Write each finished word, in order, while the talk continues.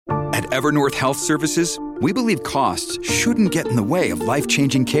At Evernorth Health Services, we believe costs shouldn't get in the way of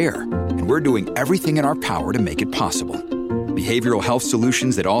life-changing care, and we're doing everything in our power to make it possible. Behavioral health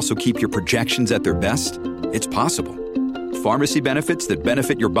solutions that also keep your projections at their best? It's possible. Pharmacy benefits that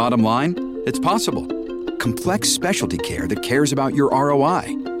benefit your bottom line? It's possible. Complex specialty care that cares about your ROI?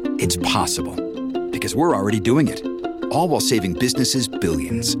 It's possible. Because we're already doing it. All while saving businesses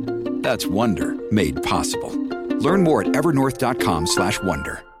billions. That's Wonder made possible. Learn more at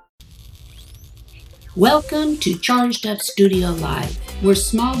evernorth.com/wonder. Welcome to Charged Up Studio Live, where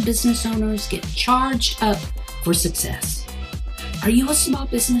small business owners get charged up for success. Are you a small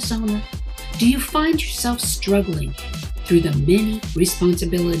business owner? Do you find yourself struggling through the many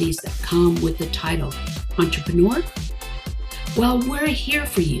responsibilities that come with the title entrepreneur? Well, we're here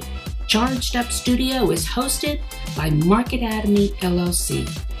for you. Charged Up Studio is hosted by Market Atomy LLC,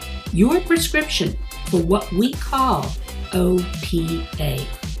 your prescription for what we call OPA.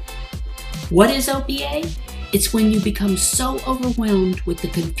 What is OPA? It's when you become so overwhelmed with the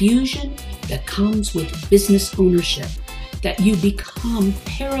confusion that comes with business ownership that you become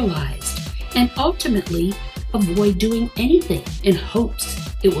paralyzed and ultimately avoid doing anything in hopes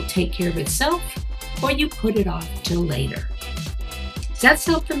it will take care of itself, or you put it off till later. Does that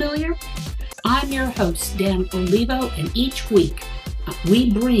sound familiar? I'm your host, Dan Olivo, and each week we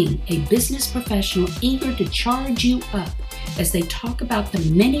bring a business professional eager to charge you up as they talk about the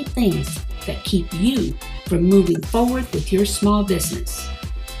many things that keep you from moving forward with your small business.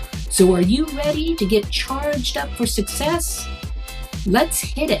 So are you ready to get charged up for success? Let's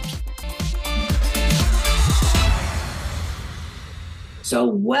hit it. So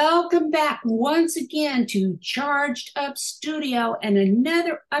welcome back once again to Charged Up Studio and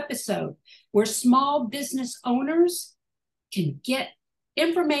another episode where small business owners can get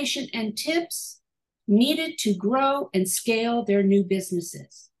information and tips needed to grow and scale their new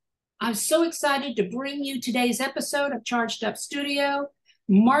businesses. I'm so excited to bring you today's episode of Charged Up Studio,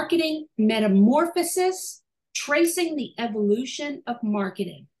 Marketing Metamorphosis, Tracing the Evolution of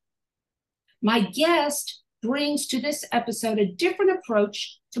Marketing. My guest brings to this episode a different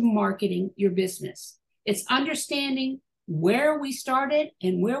approach to marketing your business. It's understanding where we started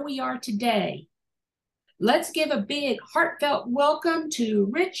and where we are today. Let's give a big heartfelt welcome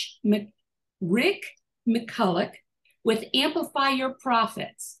to Rick McCulloch with Amplify Your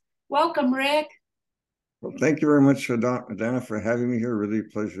Profits. Welcome, Rick. Well, thank you very much, Dana, for having me here. Really a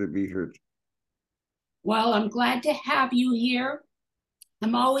pleasure to be here. Well, I'm glad to have you here.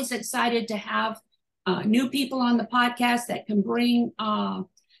 I'm always excited to have new people on the podcast that can bring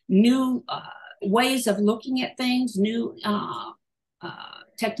new ways of looking at things, new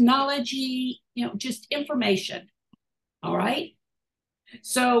technology, just information. All right.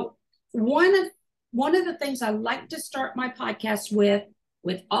 So one of the things I like to start my podcast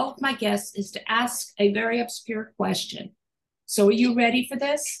with all of my guests is to ask a very obscure question. So are you ready for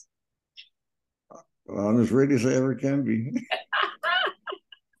this? Well, I'm as ready as I ever can be.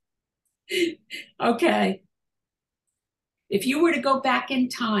 Okay. If you were to go back in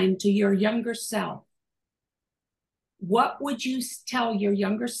time to your younger self, what would you tell your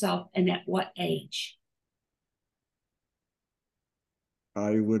younger self and at what age?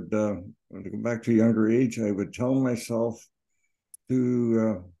 I would, to go back to a younger age, I would tell myself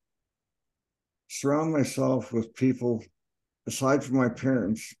to surround myself with people, aside from my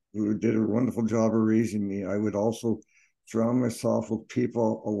parents, who did a wonderful job of raising me. I would also surround myself with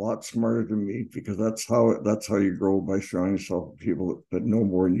people a lot smarter than me, because that's how you grow, by surrounding yourself with people that know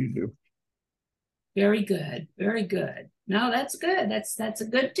more than you do. Very good. Very good. No, that's good. That's a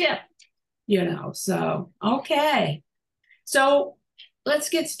good tip, so, okay. So let's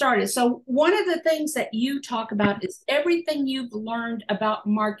get started. So one of the things that you talk about is everything you've learned about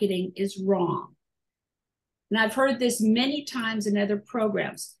marketing is wrong. And I've heard this many times in other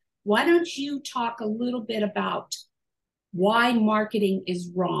programs. Why don't you talk a little bit about why marketing is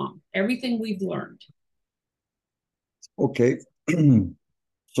wrong, everything we've learned? Okay.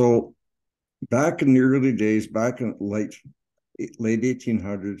 So back in the early days, back in late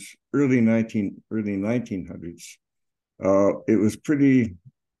 1800s, early 1900s, it was pretty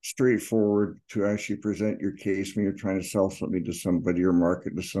straightforward to actually present your case when you're trying to sell something to somebody or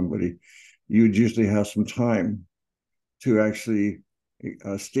market to somebody. You'd usually have some time to actually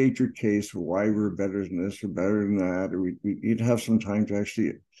state your case, why we're better than this or better than that, or you'd have some time to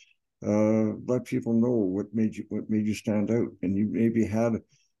actually let people know what made you stand out. And you maybe had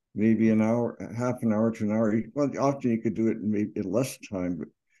an hour, half an hour to an hour. Well, often you could do it in maybe less time. But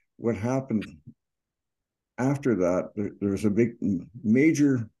what happened after that, there was a big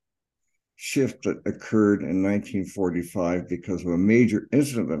major shift that occurred in 1945 because of a major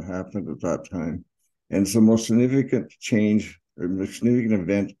incident that happened at that time. And it's the most significant change or most significant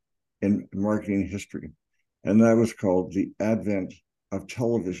event in marketing history. And that was called the advent of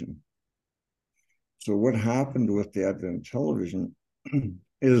television. So what happened with the advent of television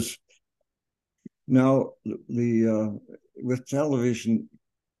is now with television,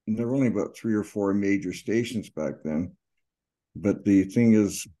 there were only about 3 or 4 major stations back then. But the thing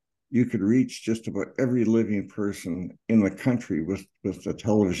is, you could reach just about every living person in the country with a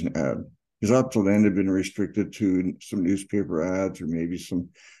television ad. Because up till then, it had been restricted to some newspaper ads or maybe a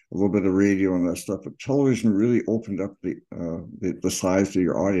little bit of radio and that stuff. But television really opened up the size of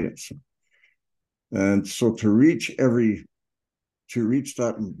your audience. And so to reach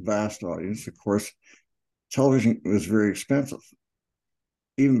that vast audience, of course, television was very expensive.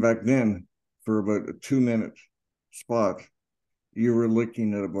 Even back then, for about a 2-minute spot, you were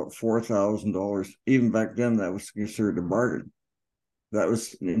looking at about $4,000. Even back then, that was considered a bargain. That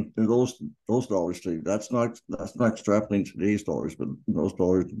was in those dollars today. That's not extrapolating today's dollars, but those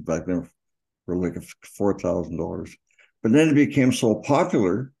dollars back then were like $4,000. But then it became so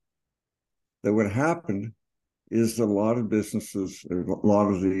popular that what happened is that a lot of businesses, a lot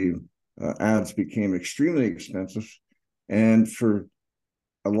of the ads became extremely expensive, and for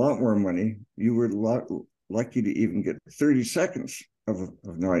a lot more money, you were lucky to even get 30 seconds of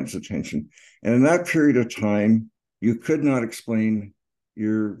an audience attention. And in that period of time, you could not explain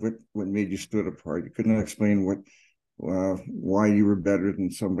what made you stood apart. You could not explain why you were better than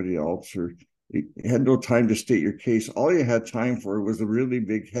somebody else, or you had no time to state your case. All you had time for was a really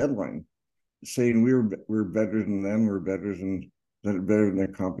big headline saying we're better than them, we're better than their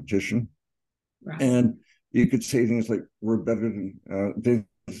competition. Right. And you could say things like we're better than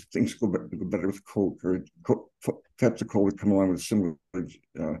things go better with Coke, or Pepsi-Cola would come along with similar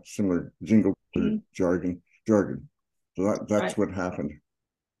jingle jargon. So that's right. What happened.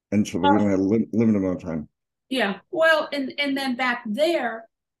 And so we only had a limited amount of time. Yeah. Well, and then back there,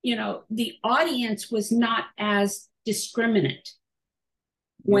 the audience was not as discriminate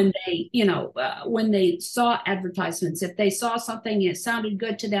when they saw advertisements. If they saw something, it sounded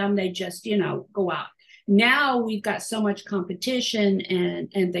good to them, they just, go out. Now we've got so much competition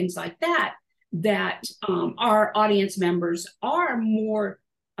and things like that our audience members are more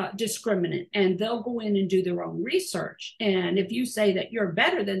discriminate, and they'll go in and do their own research. And if you say that you're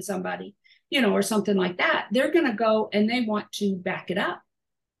better than somebody, or something like that, they're going to go and they want to back it up.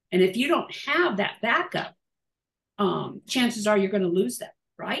 And if you don't have that backup, chances are you're going to lose them,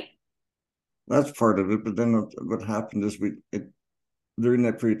 right? That's part of it. But then what happened is during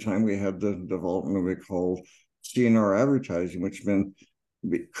that period of time, we had the development of what we call CNR advertising, which meant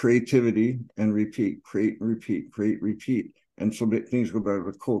creativity and repeat, create and repeat, create, repeat. And so things go better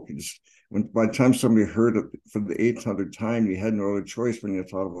with Coke. By the time somebody heard it for the 800th time, you had no other choice when you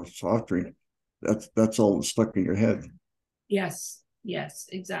thought about soft drink. That's all that's stuck in your head. Yes,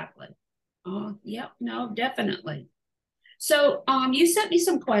 exactly. No, definitely. So you sent me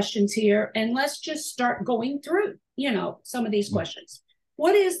some questions here, and let's just start going through, some of these questions.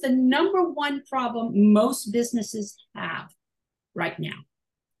 What is the number one problem most businesses have right now?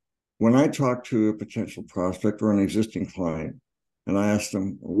 When I talk to a potential prospect or an existing client, and I ask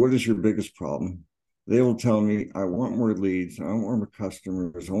them, what is your biggest problem? They will tell me, I want more leads, I want more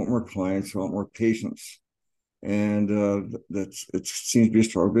customers, I want more clients, I want more patients. And it seems to be a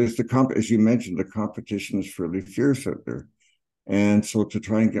struggle. But as you mentioned, the competition is fairly fierce out there. And so to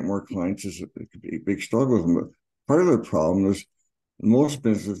try and get more clients it could be a big struggle with them. But part of the problem is most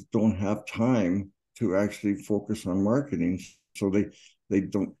businesses don't have time to actually focus on marketing. So they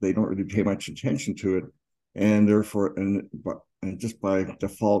don't really pay much attention to it. And therefore, and just by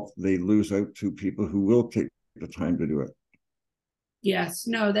default, they lose out to people who will take the time to do it. Yes,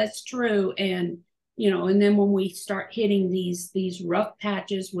 no, that's true. And and then when we start hitting these rough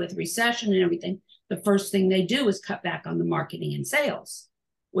patches with recession and everything, the first thing they do is cut back on the marketing and sales,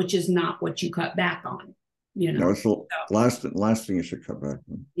 which is not what you cut back on. No, it's the last thing you should cut back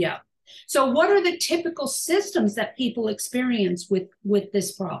on. Yeah. So what are the typical symptoms that people experience with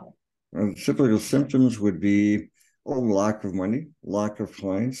this problem? Typical symptoms would be lack of money, lack of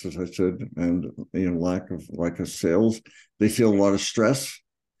clients, as I said, and lack of sales. They feel a lot of stress.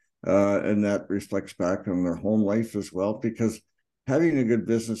 And that reflects back on their home life as well, because having a good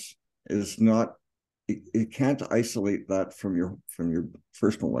business is not, you can't isolate that from your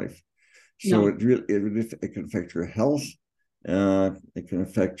personal life. So no. It can affect your health. It can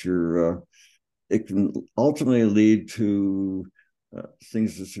affect it can ultimately lead to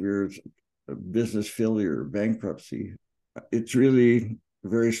things as severe as business failure, bankruptcy. It's really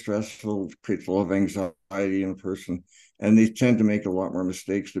very stressful, creates a lot of anxiety in a person, and they tend to make a lot more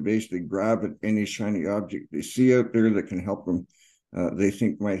mistakes. To basically grab at any shiny object they see out there that can help them, they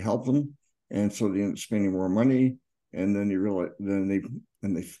think might help them, and so they end up spending more money. And then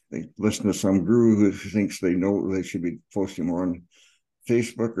they listen to some guru who thinks they know they should be posting more on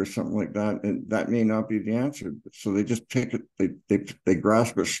Facebook or something like that, and that may not be the answer. So they just pick it, they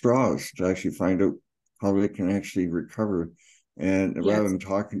grasp at straws to actually find out how they can actually recover, and yes, rather than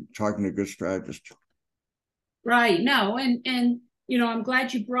talking to a good strategist. Right. No, and I'm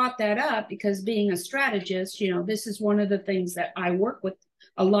glad you brought that up, because being a strategist, this is one of the things that I work with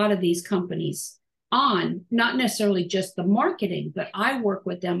a lot of these companies on, not necessarily just the marketing, but I work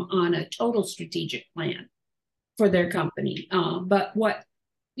with them on a total strategic plan for their company. But what,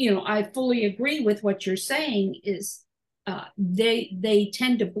 I fully agree with what you're saying is they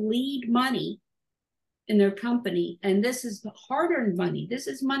tend to bleed money in their company. And this is the hard-earned money. This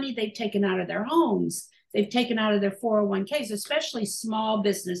is money they've taken out of their homes. They've taken out of their 401ks, especially small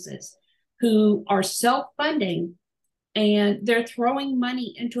businesses who are self-funding, and they're throwing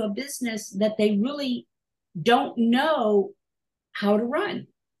money into a business that they really don't know how to run.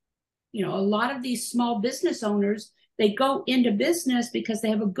 A lot of these small business owners, they go into business because they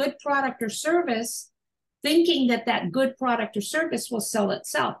have a good product or service, thinking that that good product or service will sell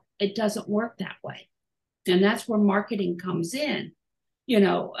itself. It doesn't work that way. And that's where marketing comes in,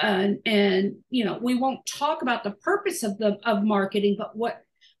 and we won't talk about the purpose of marketing, but what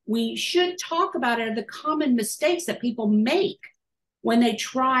we should talk about are the common mistakes that people make when they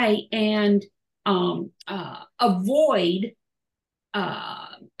try and avoid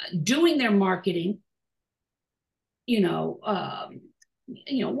doing their marketing. What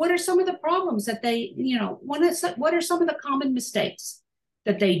are some of the problems that they, what are some of the common mistakes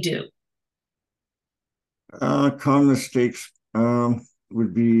that they do? Common mistakes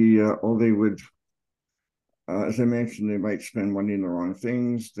would be, they would, as I mentioned, they might spend money in the wrong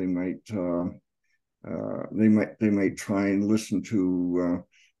things. They might try and listen to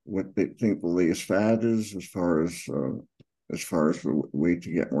what they think the latest fad is, as far as the way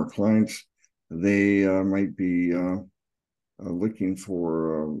to get more clients. They might be looking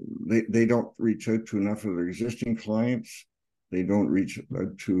for. They don't reach out to enough of their existing clients. They don't reach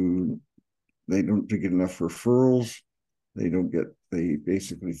to. They don't get enough referrals. They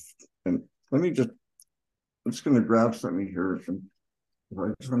basically, and I'm just going to grab something here. I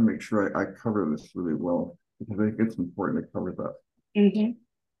just want to make sure I cover this really well, because I think it's important to cover that. Mm-hmm.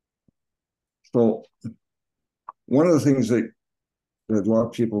 So one of the things that a lot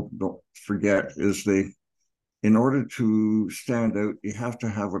of people don't forget is in order to stand out, you have to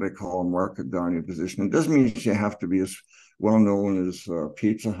have what I call a market dominant position. It doesn't mean you have to be as well known as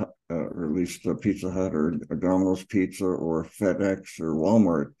Pizza Hut, or at least Pizza Hut or Domino's Pizza or FedEx or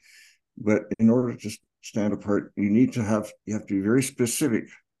Walmart. But in order to stand apart, you have to be very specific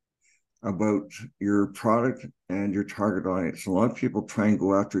about your product and your target audience. A lot of people try and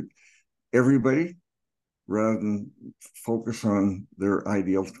go after everybody rather than focus on their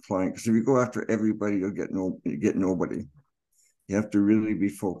ideal client. Because if you go after everybody, you get nobody. You have to really be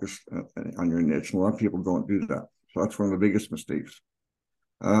focused on your niche. And a lot of people don't do that. So that's one of the biggest mistakes.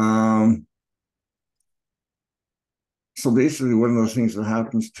 So basically, one of the things that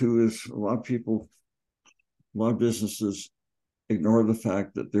happens too is a lot of businesses ignore the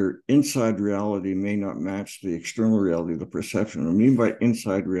fact that their inside reality may not match the external reality, the perception. I mean by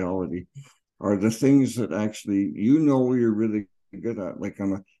inside reality are the things that actually you're really good at. Like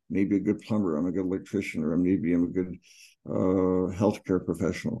maybe a good plumber, I'm a good electrician, or maybe I'm a good healthcare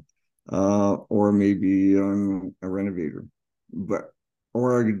professional, or maybe I'm a renovator,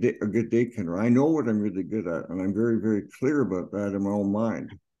 or a good day cleaner. I know what I'm really good at, and I'm very, very clear about that in my own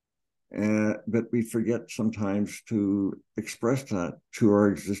mind. But we forget sometimes to express that to our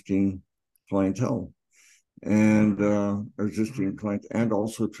existing clientele and our existing clients, and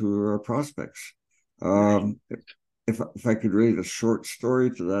also to our prospects. If I could read a short story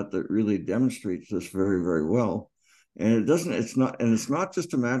to that really demonstrates this very, very well. And it's not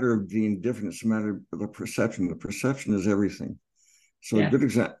just a matter of being different, it's a matter of the perception. The perception is everything. So yeah.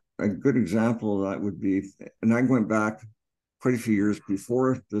 A good example of that would be, and I went back quite a few years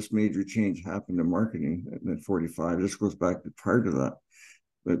before this major change happened in marketing at 45. This goes back to prior to that.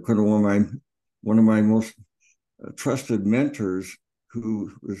 But one of my most trusted mentors who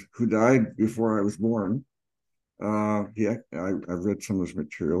died before I was born. I read some of his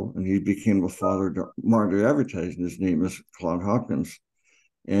material, and he became the father of modern advertising. His name is Claude Hopkins,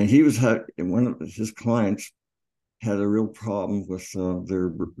 and one of his clients had a real problem with their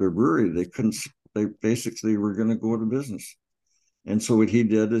brewery. They basically were going to go out of business, And so what he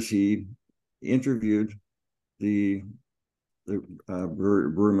did is he interviewed the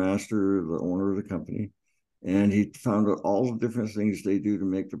brewmaster, the owner of the company, and he found out all the different things they do to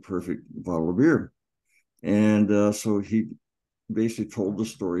make the perfect bottle of beer. And so he basically told the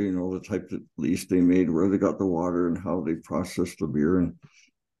story, the type that least they made, where they got the water, and how they processed the beer. And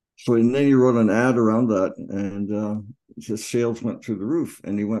then he wrote an ad around that, and his sales went through the roof.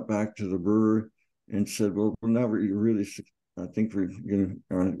 And he went back to the brewer and said, "Well, now we're really, I think we're getting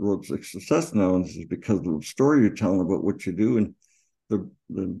on the road to success now, and this is because of the story you're telling about what you do." And the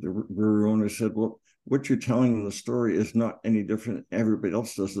brewery owner said, "Well, what you're telling in the story is not any different. Everybody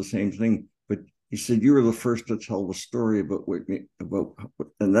else does the same thing, but." He said, "You were the first to tell the story about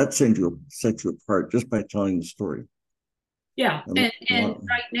and that set you apart just by telling the story." Yeah. And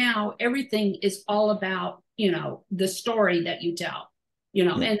right now, everything is all about, the story that you tell,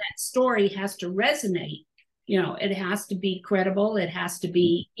 yeah. And that story has to resonate, it has to be credible. It has to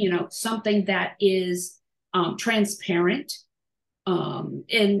be, something that is transparent. And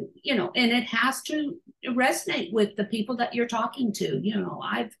it has to resonate with the people that you're talking to.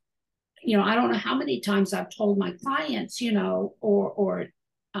 I don't know how many times I've told my clients, or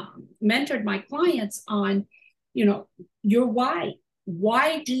mentored my clients on, your why.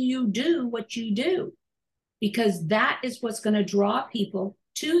 Why do you do what you do? Because that is what's going to draw people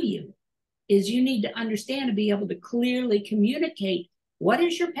to you. Is you need to understand and be able to clearly communicate, what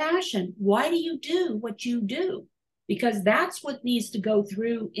is your passion? Why do you do what you do? Because that's what needs to go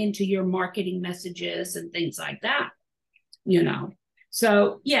through into your marketing messages and things like that.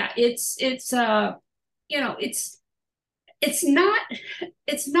 So yeah, it's not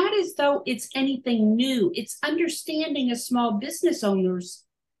as though it's anything new. It's understanding as small business owners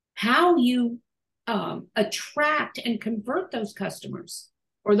how you attract and convert those customers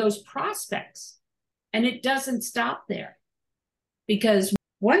or those prospects. And it doesn't stop there, because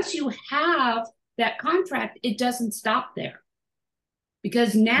once you have that contract, it doesn't stop there,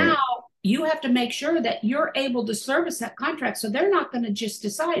 because now you have to make sure that you're able to service that contract. So they're not going to just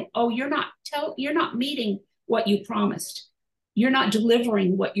decide, oh, you're not meeting what you promised. You're not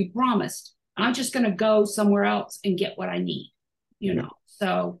delivering what you promised. I'm just going to go somewhere else and get what I need,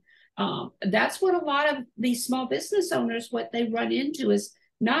 So that's what a lot of these small business owners, what they run into is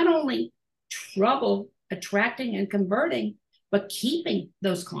not only trouble attracting and converting, but keeping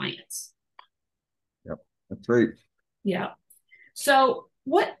those clients. Yep, that's right. Yeah. So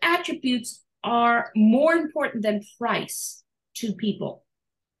what attributes are more important than price to people,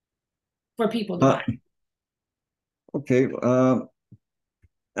 for people to buy? Okay.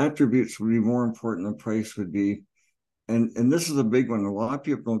 Attributes would be more important than price would be, and this is a big one. A lot of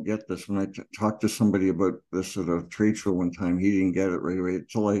people don't get this. When I talked to somebody about this at a trade show one time, he didn't get it right away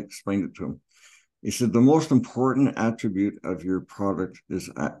until I explained it to him. He said, the most important attribute of your product is,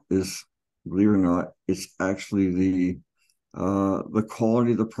 believe it or not, it's actually the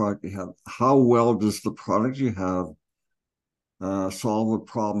quality of the product you have. How well does the product you have solve a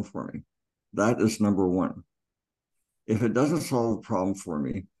problem for me? That is number one. If it doesn't solve a problem for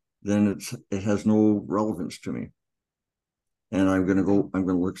me, then it has no relevance to me. And I'm going to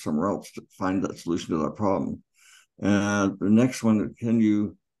look somewhere else to find that solution to that problem. And the next one, can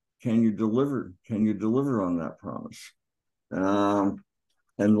you deliver? Can you deliver on that promise? And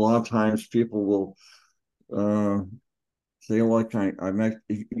a lot of times people will say, like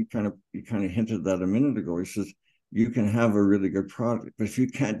you kind of hinted that a minute ago. He says, you can have a really good product, but if you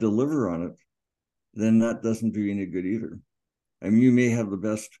can't deliver on it, then that doesn't do you any good either. I mean, you may have the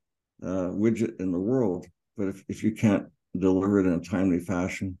best widget in the world, but if you can't deliver it in a timely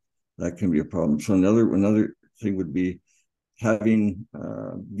fashion, that can be a problem. So another thing would be being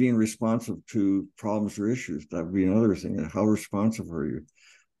responsive to problems or issues. That would be another thing. And how responsive are you?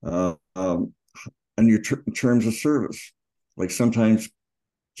 And your terms of service. Like sometimes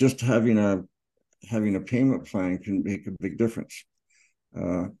just having a payment plan can make a big difference.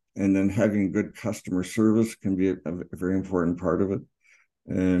 And then having good customer service can be a very important part of it.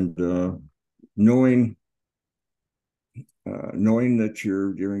 And knowing that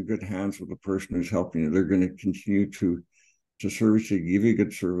you're in good hands with the person who's helping you. They're going to continue to service you, give you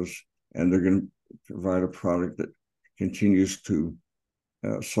good service, and they're going to provide a product that continues to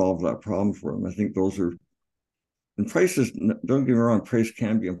solve that problem for them. I think those are, and prices, don't get me wrong, price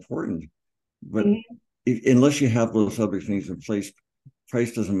can be important, but unless you have those other things in place,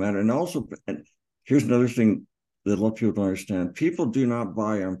 price doesn't matter. And here's another thing that a lot of people don't understand. People do not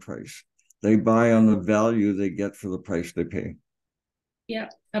buy on price. They buy on the value they get for the price they pay. Yeah.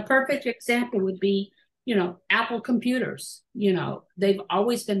 A perfect example would be, Apple computers. They've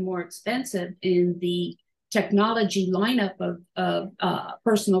always been more expensive in the technology lineup of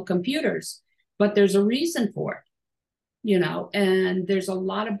personal computers, but there's a reason for it, and there's a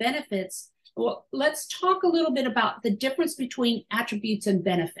lot of benefits. Well, let's talk a little bit about the difference between attributes and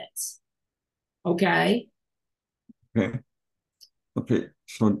benefits. Okay. Okay.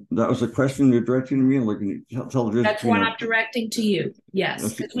 So that was a question you're directing to me, like television. That's what I'm directing to you.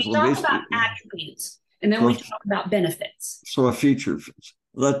 Yes. Because we talk about attributes and then we talk about benefits. So a feature,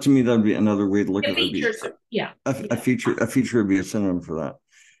 that to me, that'd be another way to look at it. Features, yeah. A feature would be a synonym for that.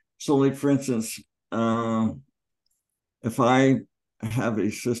 So, like for instance, if I have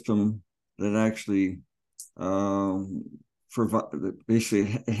a system that actually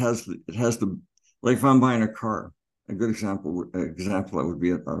basically it has the, like if I'm buying a car, a good example that would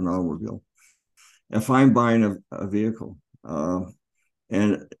be an automobile. If I'm buying a vehicle,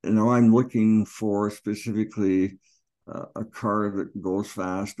 and I'm looking for specifically a car that goes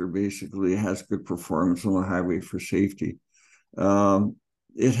fast or basically has good performance on the highway for safety. One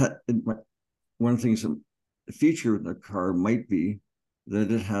of the things, the feature of the car might be that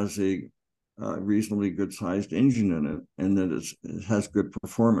it has a reasonably good sized engine in it and that it has good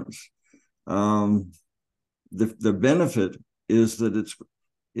performance. The benefit is that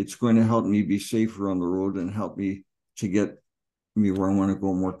it's going to help me be safer on the road and help me to get me where I want to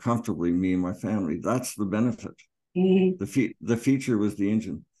go more comfortably, me and my family. That's the benefit. Mm-hmm. The feature was the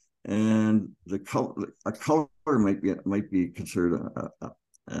engine, and the color. A color might be considered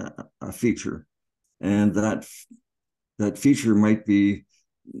a feature, and that feature might be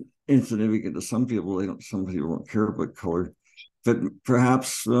insignificant to some people. Some people don't care about color, but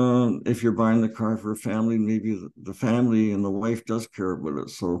perhaps if you're buying the car for a family, maybe the family and the wife does care about it.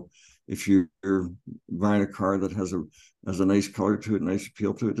 So if you're buying a car that has a nice color to it, nice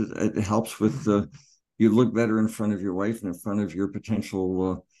appeal to it, it helps with you look better in front of your wife and in front of your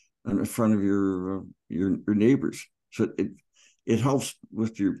potential and in front of your neighbors. So it helps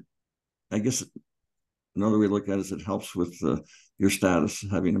with your, I guess another way to look at it is it helps with your status,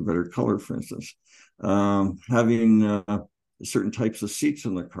 having a better color, for instance, having certain types of seats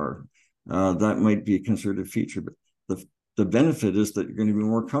in the car, that might be considered a feature, but the benefit is that you're going to be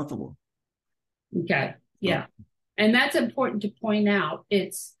more comfortable. Okay. Yeah. And that's important to point out.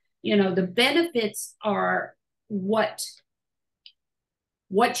 It's, the benefits are what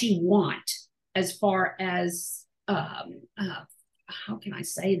you want as far as, how can I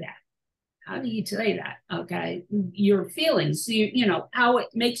say that? How do you say that? Okay. Your feelings, how it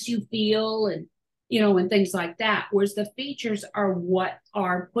makes you feel and, and things like that. Whereas the features are what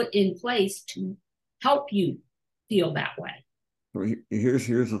are put in place to help you feel that way. So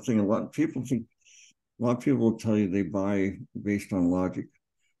here's the thing. A lot of people will tell you they buy based on logic.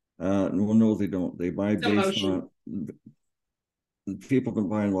 Well, no, they don't. They buy based on, people don't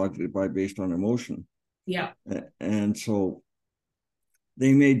buy on logic, they buy based on emotion. Yeah. And so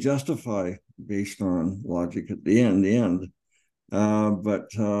they may justify based on logic at the end. But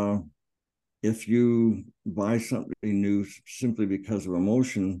if you buy something new simply because of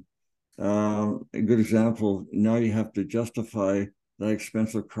emotion, a good example, now you have to justify that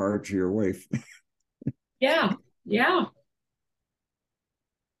expensive car to your wife. Yeah.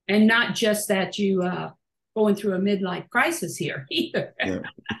 And not just that you going through a midlife crisis here either. Yeah,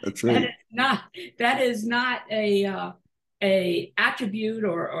 that's right. That is not a attribute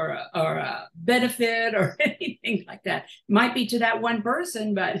or a benefit or anything like that. Might be to that one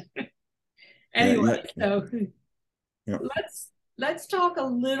person, but anyway. So let's talk a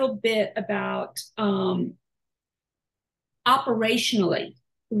little bit about operationally.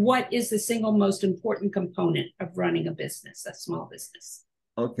 What is the single most important component of running a business, a small business?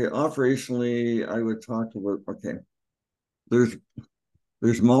 Okay, operationally, I would talk about,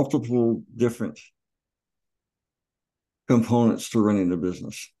 there's multiple different components to running the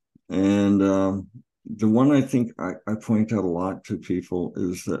business. And the one I think I point out a lot to people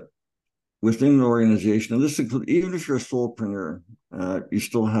is that within an organization, and this includes, even if you're a solopreneur, you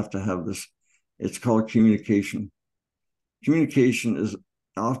still have to have this, it's called communication. Communication is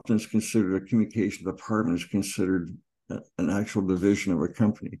often considered, a communication department is considered an actual division of a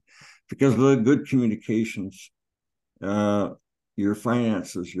company, because with good communications, your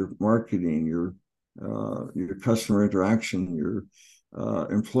finances, your marketing, your customer interaction, your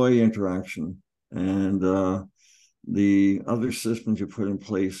employee interaction, and the other systems you put in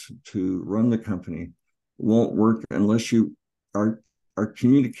place to run the company won't work unless you are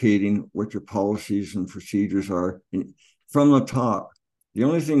communicating what your policies and procedures are from the top. The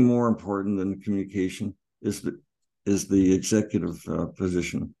only thing more important than communication is the executive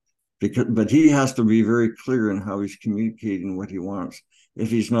position, but he has to be very clear in how he's communicating what he wants. If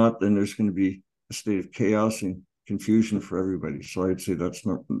he's not, then there's going to be state of chaos and confusion for everybody. So I'd say that's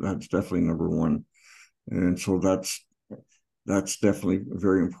definitely number one. And so that's definitely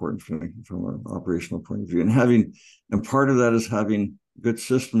very important from an operational point of view. And part of that is having good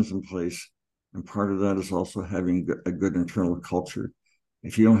systems in place. And part of that is also having a good internal culture.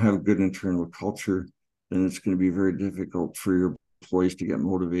 If you don't have a good internal culture, then it's going to be very difficult for your employees to get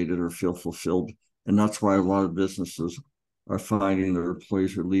motivated or feel fulfilled. And that's why a lot of businesses are finding their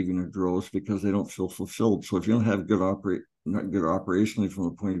employees are leaving in droves, because they don't feel fulfilled. So if you don't have not good operationally from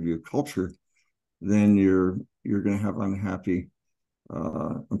the point of view of culture, then you're going to have unhappy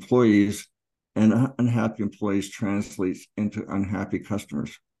employees, and unhappy employees translates into unhappy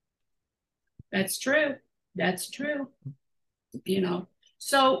customers. That's true. That's true.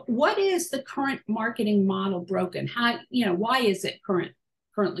 So what is the current marketing model broken? Why is it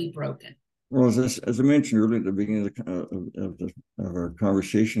currently broken? Well, as I mentioned earlier at the beginning of our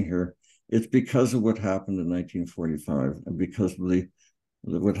conversation here, it's because of what happened in 1945 and because of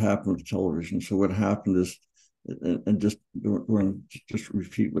what happened with television. So what happened is, and just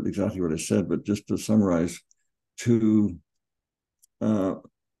repeat exactly what I said, but just to summarize,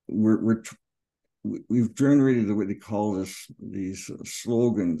 we've generated what they call these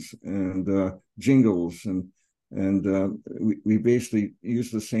slogans and jingles, and we basically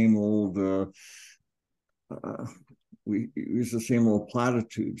use the same old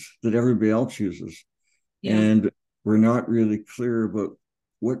platitudes that everybody else uses, and we're not really clear about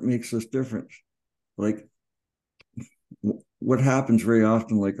what makes us different. Like, what happens very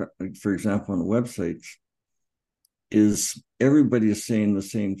often, like for example, on the websites, is everybody is saying the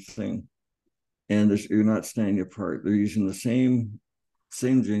same thing, and you're not standing apart. They're using the same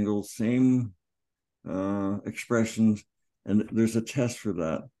jingles, same expressions, and there's a test for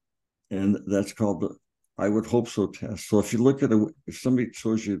that, and that's called the "I would hope so" test. So if you look at if somebody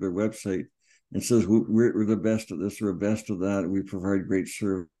shows you their website and says we're the best at this or the best of that, we provide great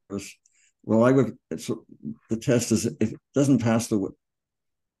service, well, so the test is, if it doesn't pass the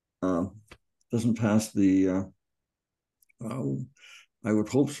I would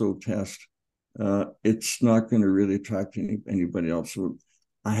hope so test, it's not going to really attract anybody else. So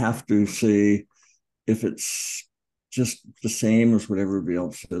I have to say, if it's just the same as what everybody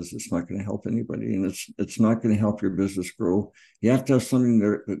else says, it's not going to help anybody, and it's not going to help your business grow. You have to have something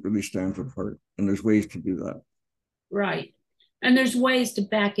that really stands apart, and there's ways to do that. Right. And there's ways to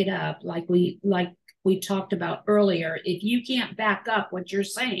back it up, like we talked about earlier. If you can't back up what you're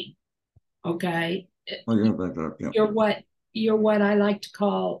saying, okay, you're back up. Yeah. You're what I like to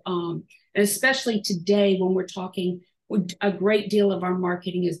call, especially today when we're talking, a great deal of our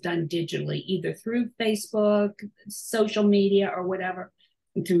marketing is done digitally, either through Facebook, social media, or whatever,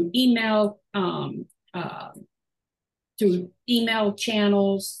 through email,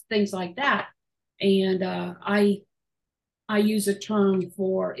 channels, things like that. And I use a term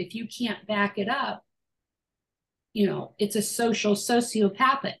for, if you can't back it up, it's a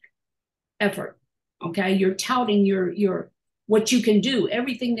sociopathic effort. Okay, you're touting your what you can do,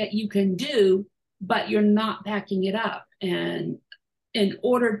 everything that you can do, but you're not backing it up. And in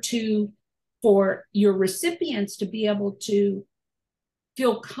order for your recipients to be able to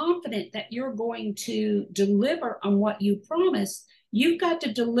feel confident that you're going to deliver on what you promise, you've got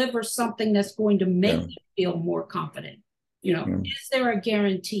to deliver something that's going to make you feel more confident. Is there a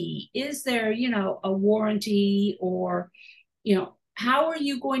guarantee? Is there, a warranty? Or, how are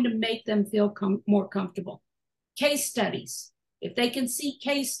you going to make them feel more comfortable? Case studies. If they can see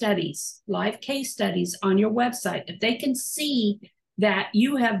case studies, live case studies on your website, if they can see that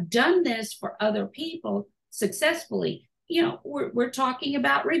you have done this for other people successfully, we're talking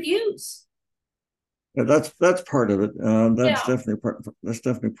about reviews. Yeah, that's part of it. That's definitely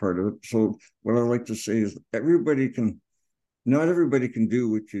part of it. So what I like to say is, not everybody can do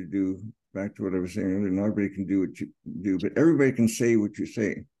what you do. Back to what I was saying earlier, not everybody can do what you do, but everybody can say what you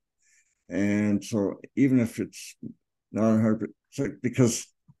say. And so even if it's not 100%, because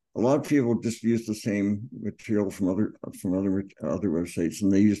a lot of people just use the same material from other websites,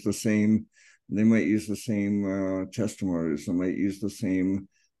 and they might use the same testimonials, they might use the same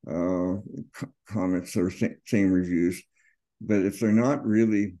comments or same reviews, but if they're not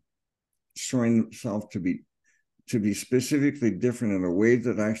really showing themselves to be specifically different in a way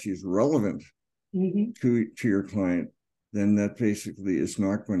that actually is relevant to your client, then that basically is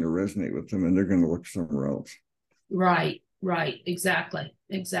not going to resonate with them, and they're going to look somewhere else. Right. Exactly.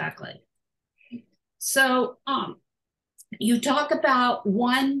 So, you talk about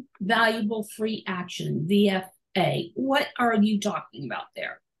one valuable free action, VFA. What are you talking about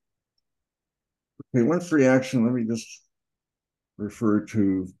there? Okay, one free action. Let me just refer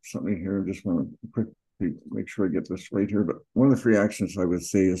to something here. I just want to quickly make sure I get this right here. But one of the free actions I would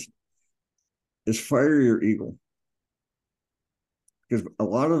say is fire your ego. Because a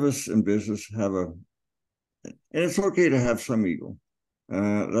lot of us in business have and it's okay to have some ego.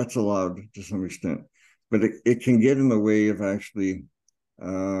 That's allowed to some extent, but it can get in the way of actually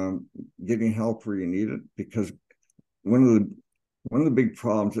getting help where you need it. Because one of the big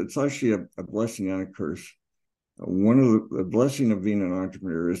problems, it's actually a blessing and a curse. One of the blessing of being an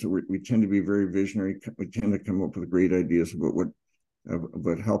entrepreneur is that we tend to be very visionary. We tend to come up with great ideas about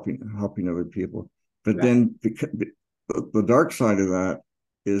helping other people. But right. Then the dark side of that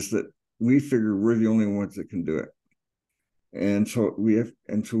is that we figure we're the only ones that can do it. And so we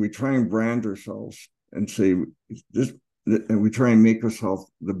try and brand ourselves and say this, and we try and make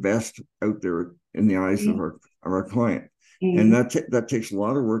ourselves the best out there in the eyes of our client. And that takes a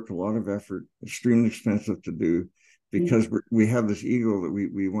lot of work, a lot of effort, extremely expensive to do, because we have this ego that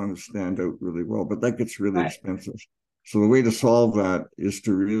we want to stand out really well, but that gets really expensive. So the way to solve that is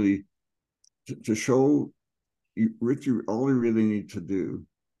to really to show Richard, all you really need to do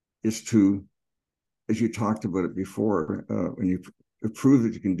is to, as you talked about it before, when you prove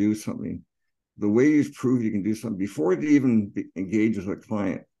that you can do something, the way you prove you can do something before you even engage with a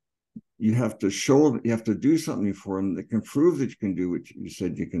client, you have to show that you have to do something for them that can prove that you can do what you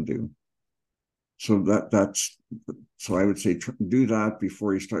said you can do. So so I would say do that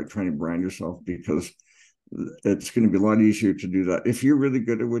before you start trying to brand yourself, because it's going to be a lot easier to do that. If you're really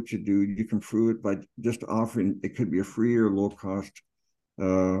good at what you do, you can prove it by just offering. It could be a free or low cost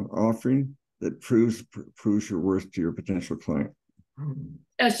offering that proves your worth to your potential client.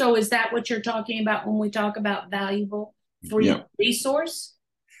 So is that what you're talking about when we talk about valuable free resource?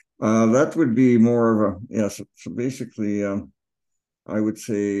 That would be more of a, yes. So basically, I would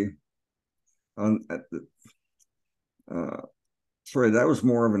say sorry, that was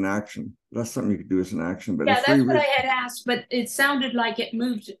more of an action. That's something you could do as an action. But yeah, that's what I had asked, but it sounded like it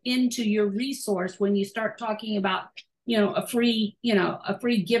moved into your resource when you start talking about, a free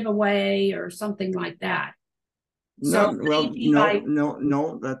giveaway or something like that. No,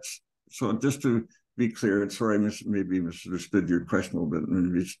 no. That's so. Just to be clear, sorry, I maybe misunderstood your question a little bit.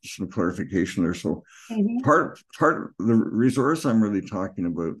 Maybe some clarification there. So, part of the resource I'm really talking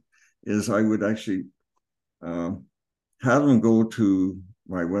about is I would actually have them go to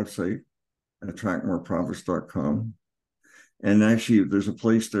my website, attractmoreprofits.com, and actually, there's a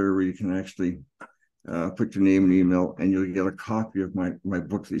place there where you can actually put your name and email, and you'll get a copy of my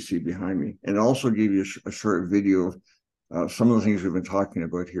book that you see behind me. And also give you a short video of some of the things we've been talking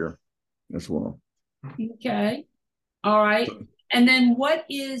about here as well. Okay. All right. And then what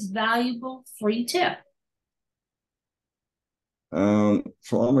is valuable free tip? So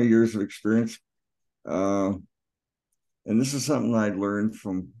all my years of experience, and this is something I learned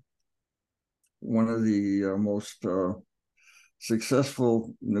from one of the most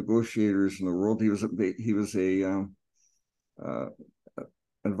successful negotiators in the world. He was a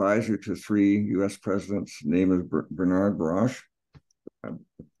advisor to 3 U.S. presidents. His name is Bernard Baruch.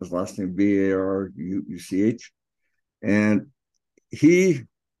 His last name Baruch, and he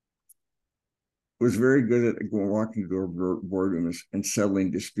was very good at walking to boardrooms and settling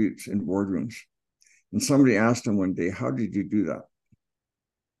disputes in boardrooms. And somebody asked him one day, "How did you do that?"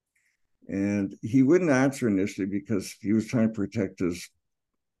 And he wouldn't answer initially because he was trying to protect his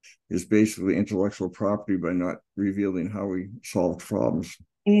basically intellectual property by not revealing how he solved problems.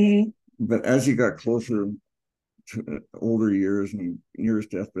 But as he got closer to older years and near his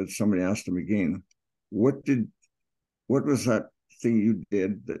deathbed, somebody asked him again, what was that thing you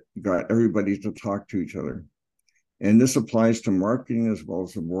did that got everybody to talk to each other? And this applies to marketing as well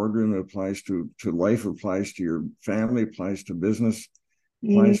as the boardroom. It applies to life, it applies to your family, applies to business,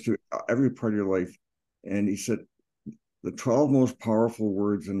 applies to every part of your life. And he said, the 12 most powerful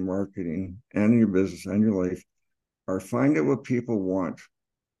words in marketing and in your business and your life are find out what people want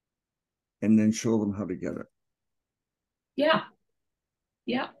and then show them how to get it. Yeah.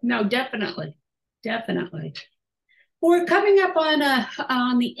 No, definitely. We're coming up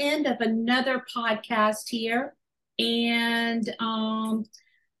on the end of another podcast here. And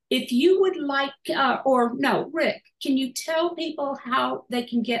if you would like, Rick, can you tell people how they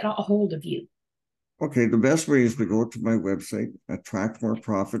can get a hold of you? Okay, the best way is to go to my website,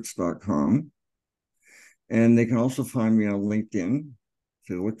 attractmoreprofits.com. And they can also find me on LinkedIn.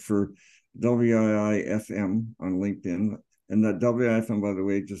 So look for WIIFM on LinkedIn. And that WIIFM, by the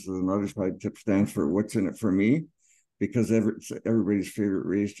way, just as another slide tip, stands for What's in It for Me, because it's everybody's favorite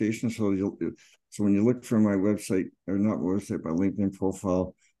radio station. So when you look for my website, or not website, my LinkedIn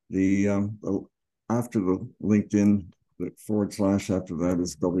profile, after the LinkedIn, the / after that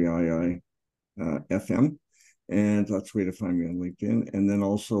is WII FM. And that's the way to find me on LinkedIn. And then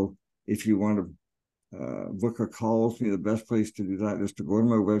also, if you want to book a call with me, the best place to do that is to go to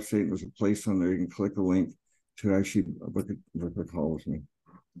my website. There's a place on there you can click a link to actually book a call with me.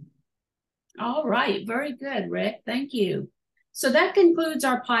 All right. Very good, Rick. Thank you. So that concludes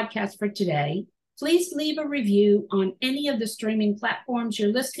our podcast for today. Please leave a review on any of the streaming platforms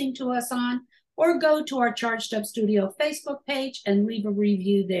you're listening to us on, or go to our Charged Up Studio Facebook page and leave a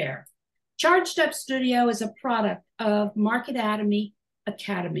review there. Charged Up Studio is a product of Marketatomy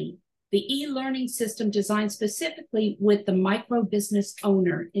Academy, the e-learning system designed specifically with the micro business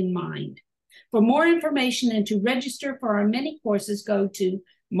owner in mind. For more information and to register for our many courses, go to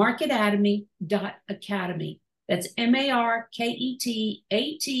marketatomy.academy. That's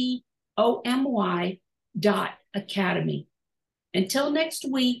MARKETATOMY.academy. Until next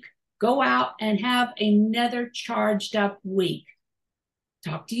week, go out and have another charged up week.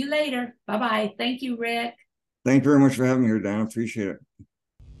 Talk to you later. Bye-bye. Thank you, Rick. Thank you very much for having me here, Dan. Appreciate it.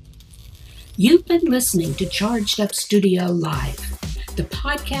 You've been listening to Charged Up Studio Live, the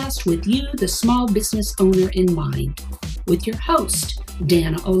podcast with you, the small business owner, in mind, with your host,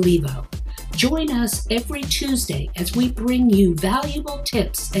 Dana Olivo. Join us every Tuesday as we bring you valuable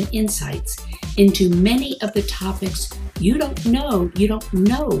tips and insights into many of the topics you don't know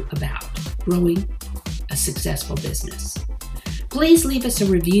about growing a successful business. Please leave us a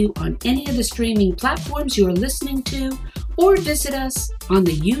review on any of the streaming platforms you are listening to, or visit us on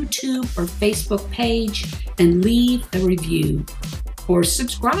the YouTube or Facebook page and leave a review or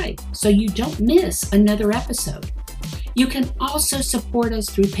subscribe so you don't miss another episode. You can also support us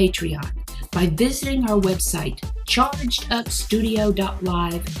through Patreon by visiting our website,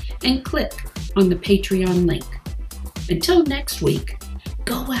 chargedupstudio.live, and click on the Patreon link. Until next week,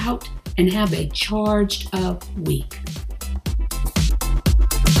 go out and have a charged up week.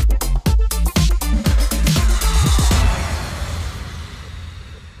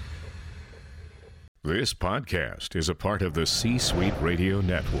 This podcast is a part of the C-Suite Radio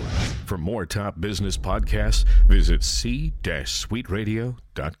Network. For more top business podcasts, visit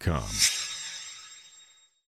c-suiteradio.com.